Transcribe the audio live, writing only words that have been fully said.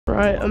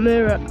Right, I'm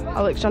here at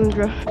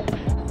Alexandra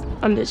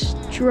and it's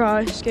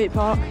dry skate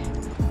park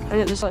and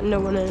yet there's like no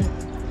one in.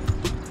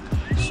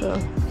 So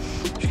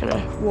I'm just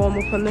gonna warm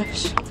up on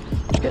this,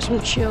 just get some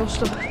chill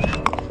stuff.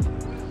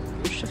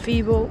 Just a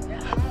feeble.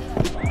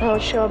 I'll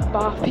show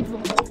bar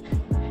people.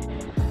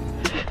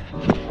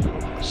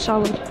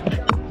 Salad.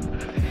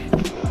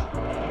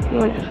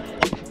 Right.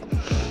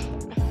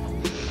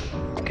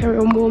 Carry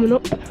on warming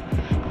up.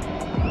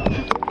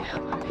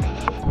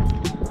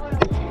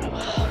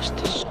 Oh, it's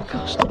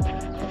disgusting.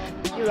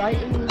 You're right,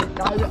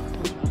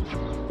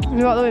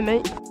 you're out the way,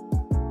 mate.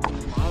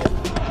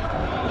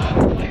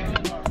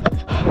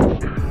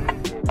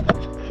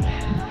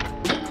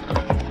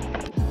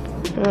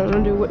 I'm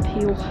gonna do whip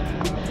heel.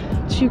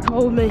 Too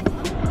cold, mate.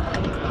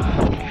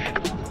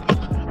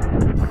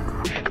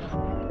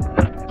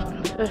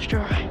 First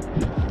try.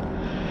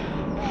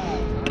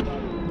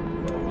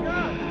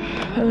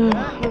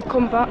 I'll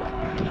come back.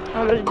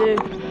 I'm gonna do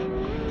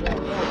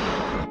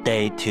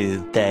Day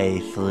 2, Day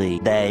 3,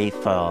 Day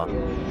 4.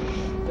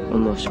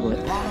 one more whip.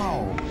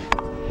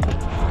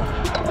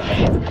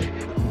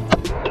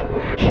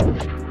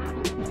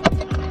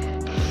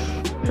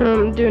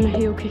 I'm doing a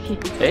heel kicky.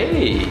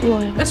 Hey,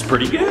 that's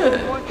pretty good.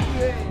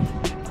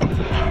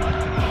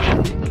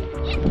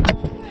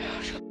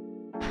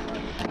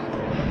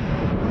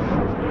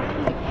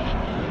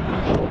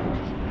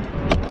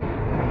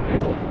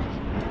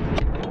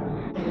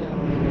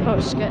 That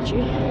was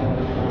sketchy.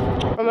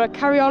 I'm gonna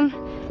carry on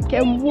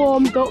getting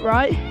warmed up,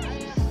 right?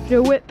 Do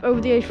a whip over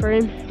the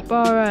A-frame,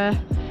 bar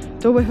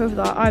do a whip over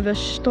that, either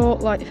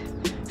stalk like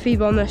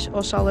feeble on this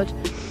or salad.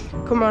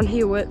 Come around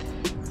heel whip,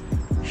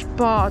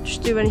 bar,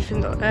 just do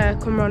anything,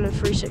 come around in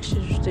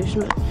 360, just do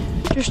something.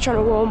 Just trying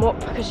to warm up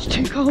because it's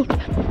too cold.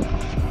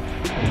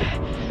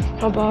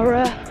 I'll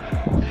bar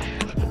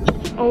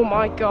oh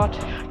my god,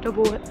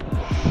 double whip.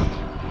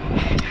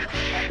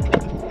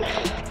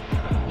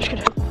 Just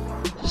gonna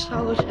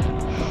salad.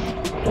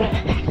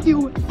 Heel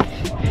whip.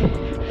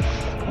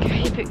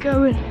 Keep it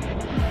going.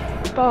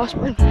 Bar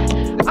spin.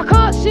 I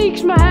can't see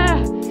because my hair.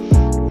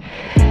 I'm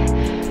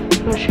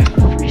gonna show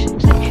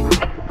 360.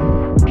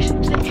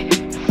 360.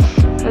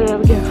 And there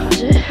we go,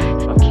 that's it.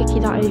 I'll kick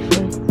you that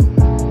A-frame.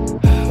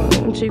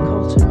 I'm too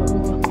cold to go.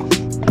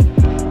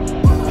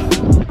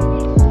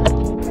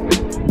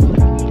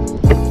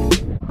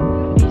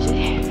 Easy.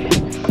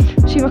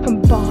 See if I can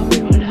bar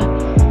it right now.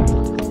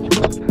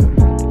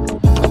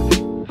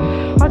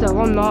 I don't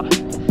want that.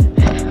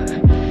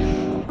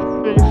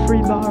 I'm gonna do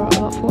 3 bar out of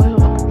that flail.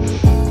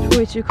 It's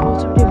way too cold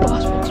to do bar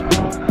spins.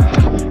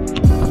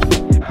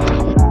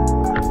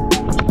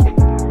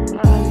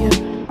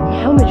 My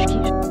helmet just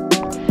keeps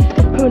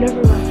going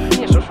everywhere. I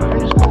think it's not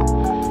firing as well.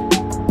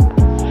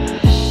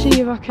 See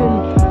if I can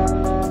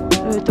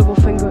double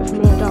finger it from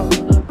there down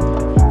like that.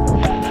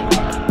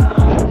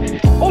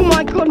 Oh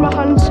my god, my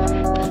hands!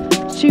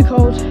 It's too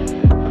cold.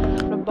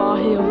 A bar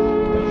heel. I'm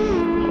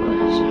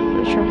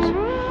gonna try it.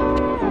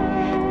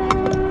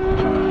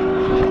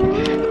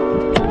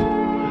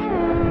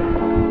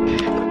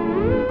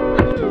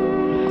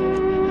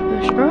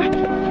 Let's try.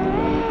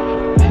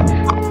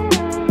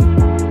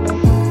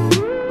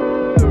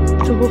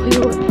 Double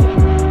heel whip.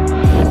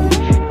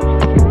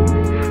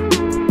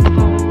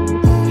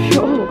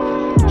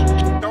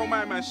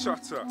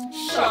 Shut up.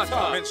 Shut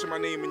up. Mention my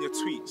name in your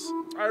tweets.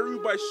 I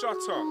rude by shut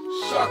up.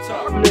 Shut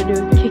up. I'm gonna do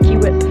a kicky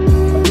whip.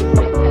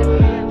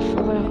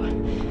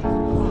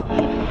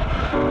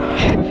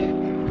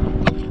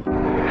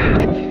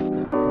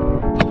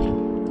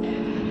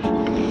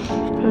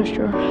 First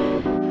try.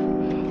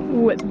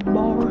 Whip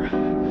bar.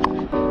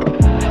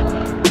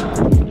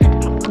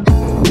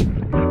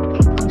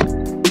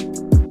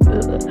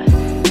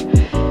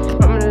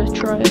 I'm gonna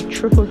try a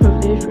triple over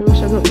the A-frame,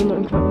 which I've not done that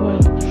in quite a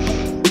while.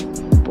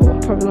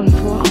 Probably land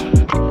flat.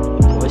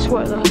 Oh, it's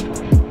wet there.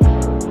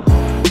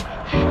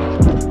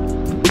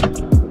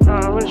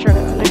 I'm gonna try and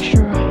get that next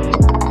try.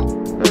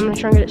 I'm gonna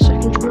try and get it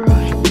second try.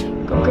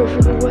 Gotta go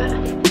through the wet.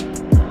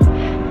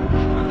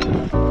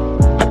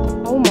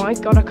 Oh my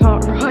god, I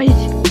can't ride.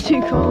 It's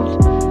too cold.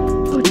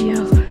 Bloody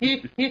hell.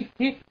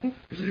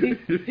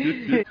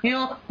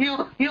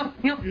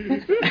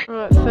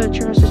 Right, third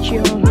try's a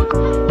cheer on.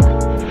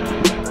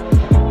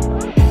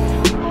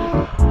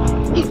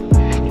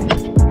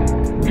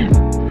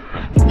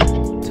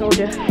 Told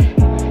you.